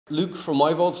Luke from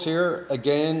myVolts here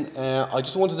again. I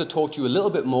just wanted to talk to you a little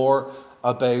bit more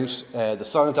about the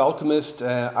Silent Alchemist.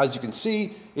 As you can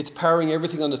see, it's powering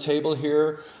everything on the table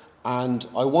here, and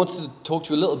I wanted to talk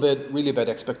to you a little bit really about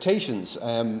expectations.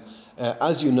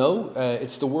 As you know,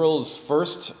 it's the world's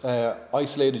first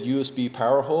isolated USB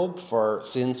power hub for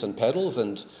synths and pedals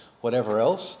and whatever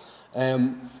else.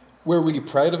 We're really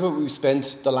proud of it. We've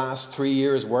spent the last 3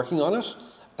 years working on it,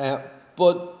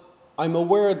 but I'm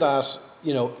aware that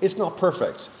it's not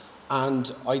perfect,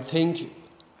 and I think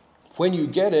when you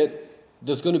get it,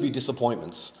 there's going to be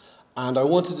disappointments. And I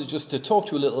wanted to talk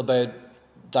to you a little about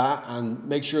that and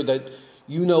make sure that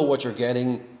you know what you're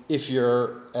getting if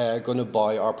you're going to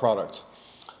buy our product.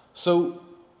 So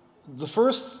the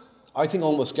first, I think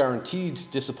almost guaranteed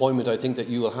disappointment I think that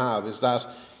you will have is that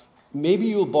maybe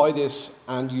you'll buy this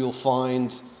and you'll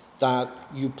find that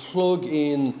you plug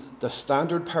in the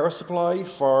standard power supply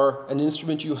for an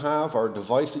instrument you have or a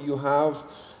device that you have,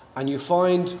 and you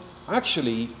find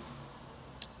actually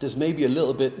there's maybe a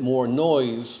little bit more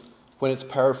noise when it's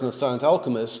powered from the Silent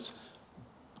Alchemist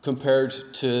compared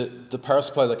to the power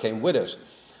supply that came with it.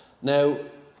 Now,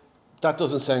 that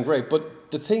doesn't sound great, but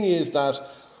the thing is that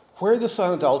where the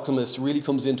Silent Alchemist really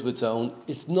comes into its own,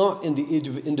 it's not in the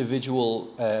individual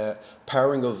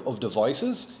powering of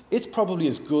devices. It's probably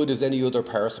as good as any other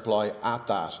power supply at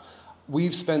that.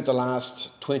 We've spent the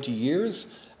last 20 years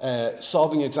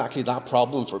solving exactly that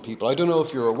problem for people. I don't know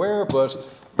if you're aware, but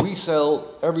we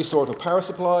sell every sort of power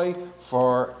supply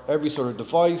for every sort of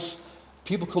device.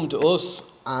 People come to us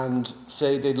and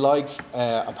say they'd like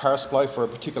a power supply for a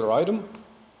particular item,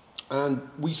 and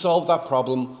we solve that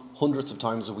problem hundreds of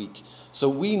times a week. So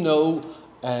we know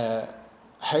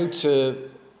how to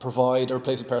provide or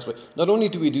replace a power supply. Not only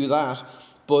do we do that,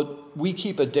 but we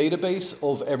keep a database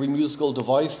of every musical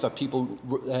device that people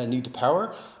need to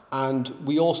power, and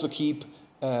we also keep,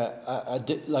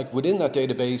 within that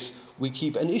database, we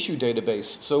keep an issue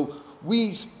database. So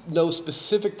we know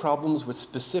specific problems with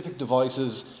specific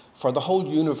devices for the whole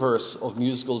universe of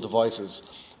musical devices.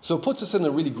 So it puts us in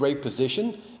a really great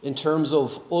position in terms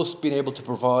of us being able to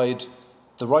provide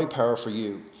the right power for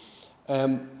you.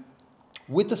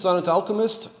 With the Silent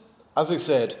Alchemist, as I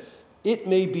said, it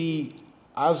may be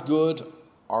as good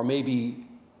or maybe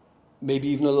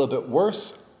even a little bit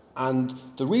worse. And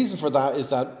the reason for that is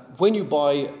that when you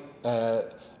buy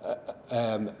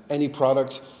any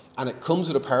product and it comes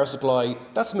with a power supply,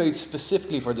 that's made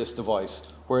specifically for this device,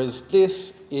 whereas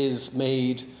this is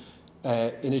made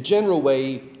in a general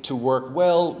way to work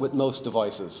well with most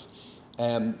devices.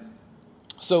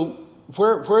 So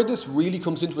where this really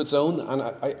comes into its own,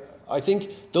 and I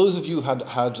think those of you who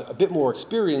had a bit more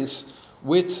experience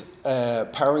with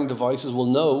powering devices will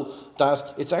know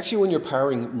that it's actually when you're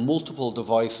powering multiple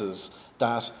devices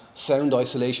that sound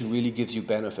isolation really gives you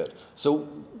benefit. So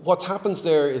what happens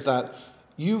there is that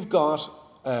you've got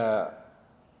a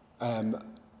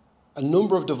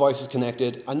number of devices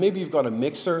connected, and maybe you've got a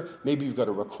mixer, maybe you've got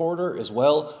a recorder as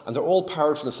well, and they're all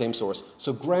powered from the same source.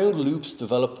 So ground loops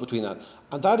develop between that.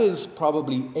 And that is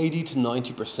probably 80 to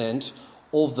 90%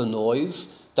 of the noise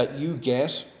that you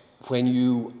get when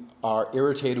you are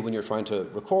irritated when you're trying to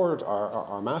record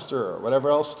or master or whatever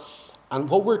else. And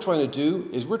what we're trying to do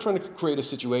is we're trying to create a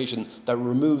situation that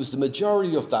removes the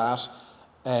majority of that.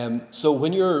 So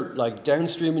when you're like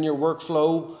downstream in your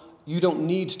workflow, you don't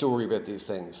need to worry about these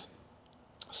things.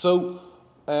 So,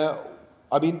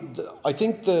 I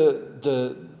think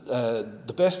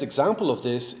the best example of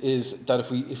this is that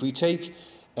if we take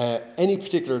any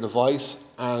particular device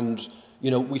and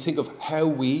we think of how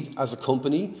we as a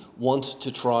company want to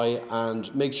try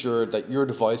and make sure that your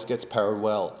device gets powered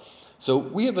well. So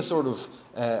we have a sort of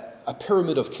a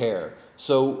pyramid of care.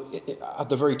 So at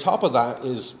the very top of that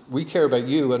is we care about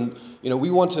you, and we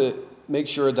want to make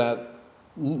sure that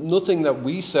nothing that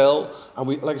we sell, and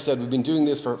like I said, we've been doing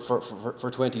this for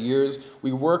 20 years.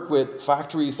 We work with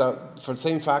factories for the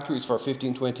same factories for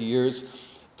 15, 20 years.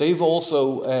 They've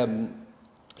also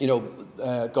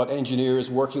got engineers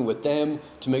working with them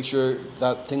to make sure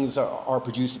that things are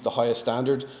produced at the highest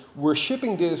standard. We're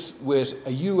shipping this with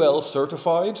a UL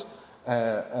certified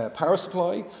power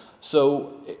supply,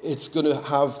 so it's going to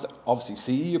have obviously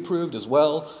CE approved as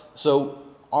well. So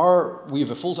we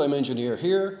have a full-time engineer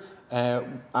here,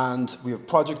 and we have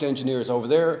project engineers over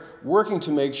there working to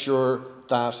make sure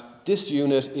that this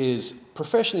unit is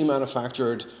professionally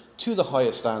manufactured to the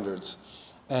highest standards.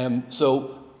 And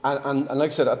like I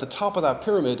said, at the top of that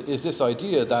pyramid is this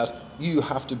idea that you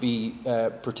have to be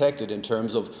protected in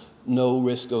terms of no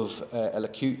risk of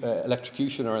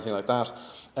electrocution or anything like that.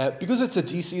 Because it's a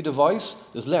DC device,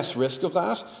 there's less risk of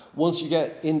that. Once you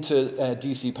get into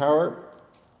DC power,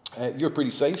 you're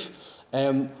pretty safe.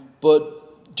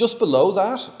 But just below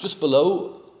that, just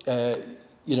below,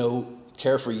 you know,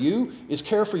 care for you, is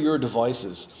care for your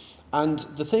devices. And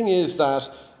the thing is that,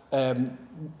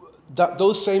 that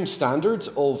those same standards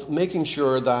of making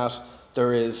sure that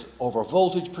there is over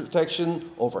voltage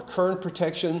protection, over current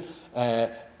protection,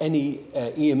 any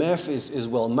EMF is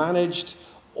well managed.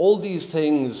 All these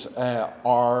things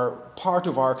are part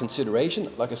of our consideration.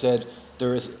 Like I said,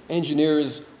 there is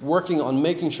engineers working on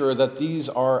making sure that these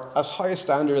are as high a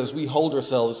standard as we hold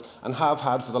ourselves and have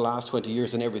had for the last 20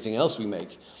 years in everything else we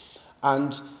make.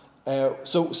 And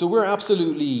so we're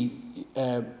absolutely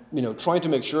you know, trying to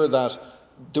make sure that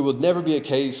there would never be a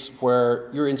case where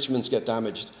your instruments get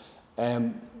damaged.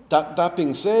 That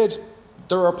being said,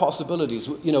 there are possibilities.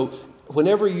 You know,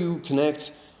 whenever you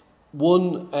connect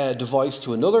one device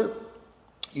to another,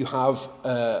 you have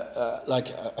like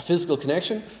a physical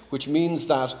connection, which means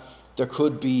that there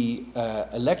could be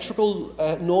electrical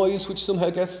noise which somehow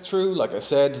gets through. Like I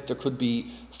said, there could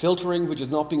be filtering which is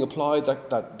not being applied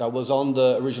that was on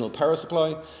the original power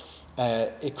supply.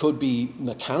 It could be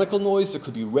mechanical noise. There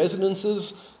could be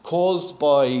resonances caused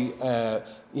by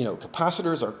you know,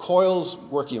 capacitors or coils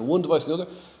working on one device or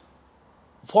another.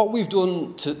 What we've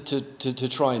done to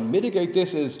try and mitigate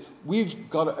this is we've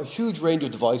got a huge range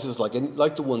of devices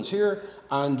like the ones here,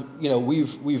 and you know,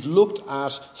 we've looked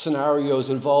at scenarios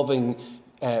involving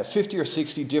 50 or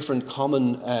 60 different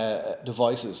common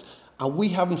devices, and we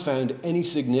haven't found any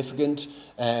significant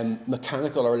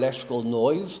mechanical or electrical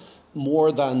noise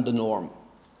more than the norm.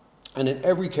 And in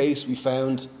every case, we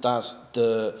found that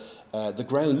the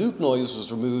ground loop noise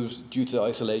was removed due to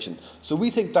isolation. So we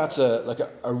think that's like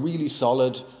a really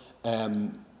solid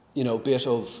you know, bit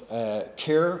of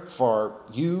care for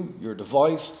you, your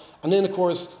device. And then of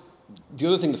course, the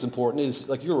other thing that's important is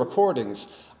like your recordings.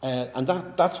 And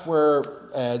that's where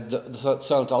the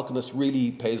Silent Alchemist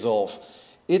really pays off.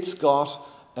 It's got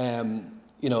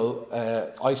you know,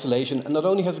 isolation, and not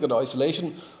only has it got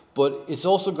isolation, but it's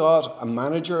also got a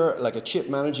manager, like a chip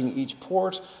managing each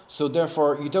port, so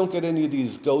therefore you don't get any of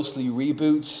these ghostly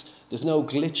reboots. There's no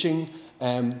glitching,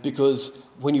 because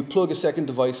when you plug a second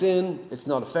device in, it's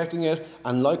not affecting it.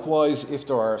 And likewise, if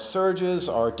there are surges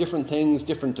or different things,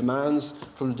 different demands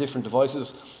from the different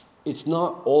devices, it's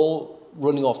not all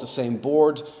running off the same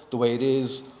board the way it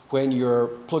is when you're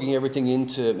plugging everything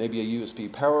into maybe a USB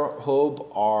power hub,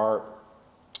 or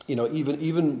you know,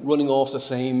 even running off the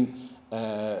same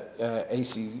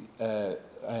AC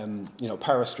you know,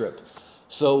 power strip.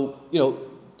 So you know,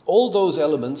 all those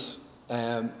elements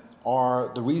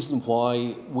are the reason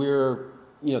why we're,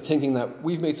 you know, thinking that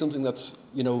we've made something that's,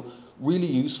 you know, really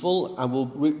useful and will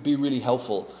be really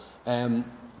helpful.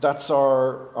 That's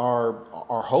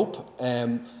our hope.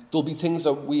 There'll be things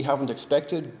that we haven't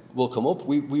expected will come up.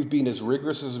 We've been as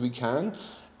rigorous as we can.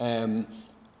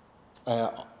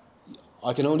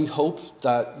 I can only hope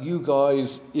that you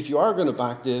guys, if you are going to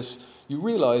back this, you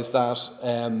realize that,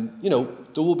 you know,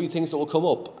 there will be things that will come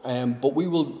up. But we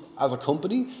will, as a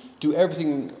company, do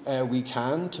everything we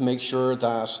can to make sure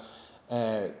that,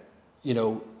 you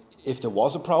know, if there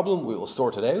was a problem, we will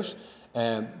sort it out,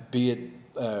 be it,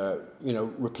 you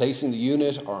know, replacing the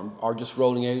unit or just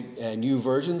rolling out new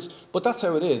versions. But that's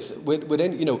how it is. With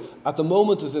any, you know, at the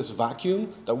moment there's this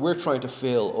vacuum that we're trying to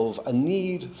fill of a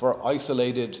need for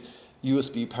isolated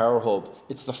USB power hub.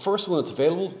 It's the first one that's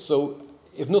available, so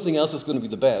if nothing else, it's going to be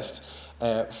the best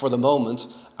for the moment,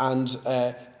 and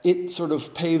it sort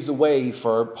of paves the way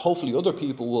for hopefully other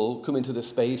people will come into this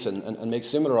space and make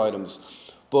similar items.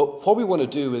 But what we want to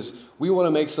do is we want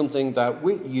to make something that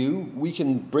with you we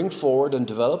can bring forward and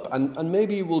develop, and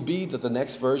maybe it will be that the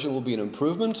next version will be an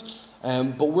improvement,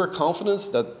 but we're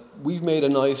confident that we've made a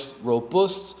nice,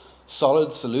 robust,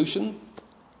 solid solution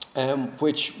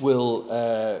which will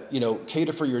you know,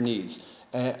 cater for your needs.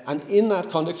 And in that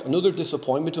context, another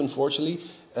disappointment, unfortunately,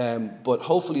 but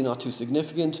hopefully not too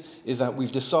significant, is that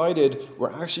we've decided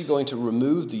we're actually going to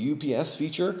remove the UPS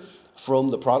feature from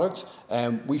the product.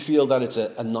 We feel that it's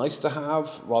a nice to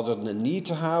have rather than a need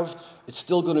to have. It's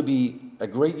still going to be a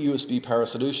great USB power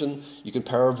solution. You can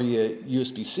power via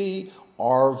USB-C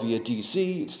or via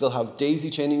DC. It still have daisy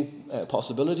chaining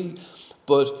possibility.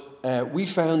 But we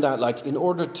found that, like, in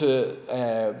order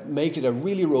to make it a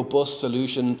really robust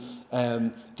solution,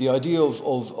 the idea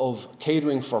of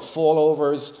catering for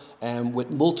fallovers with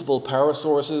multiple power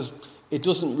sources, it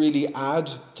doesn't really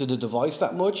add to the device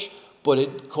that much, but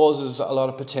it causes a lot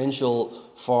of potential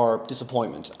for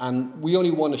disappointment. And we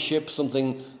only want to ship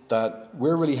something that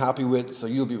we're really happy with, so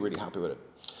you'll be really happy with it.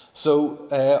 So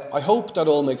I hope that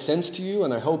all makes sense to you,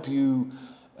 and I hope you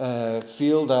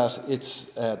feel that it's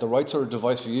the right sort of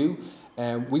device for you.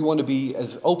 We want to be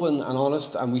as open and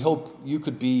honest, and we hope you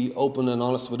could be open and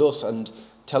honest with us and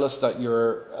tell us that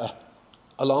you're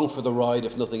along for the ride,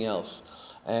 if nothing else.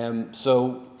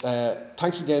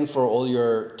 Thanks again for all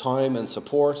your time and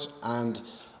support, and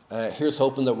here's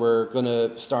hoping that we're going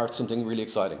to start something really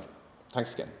exciting.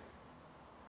 Thanks again.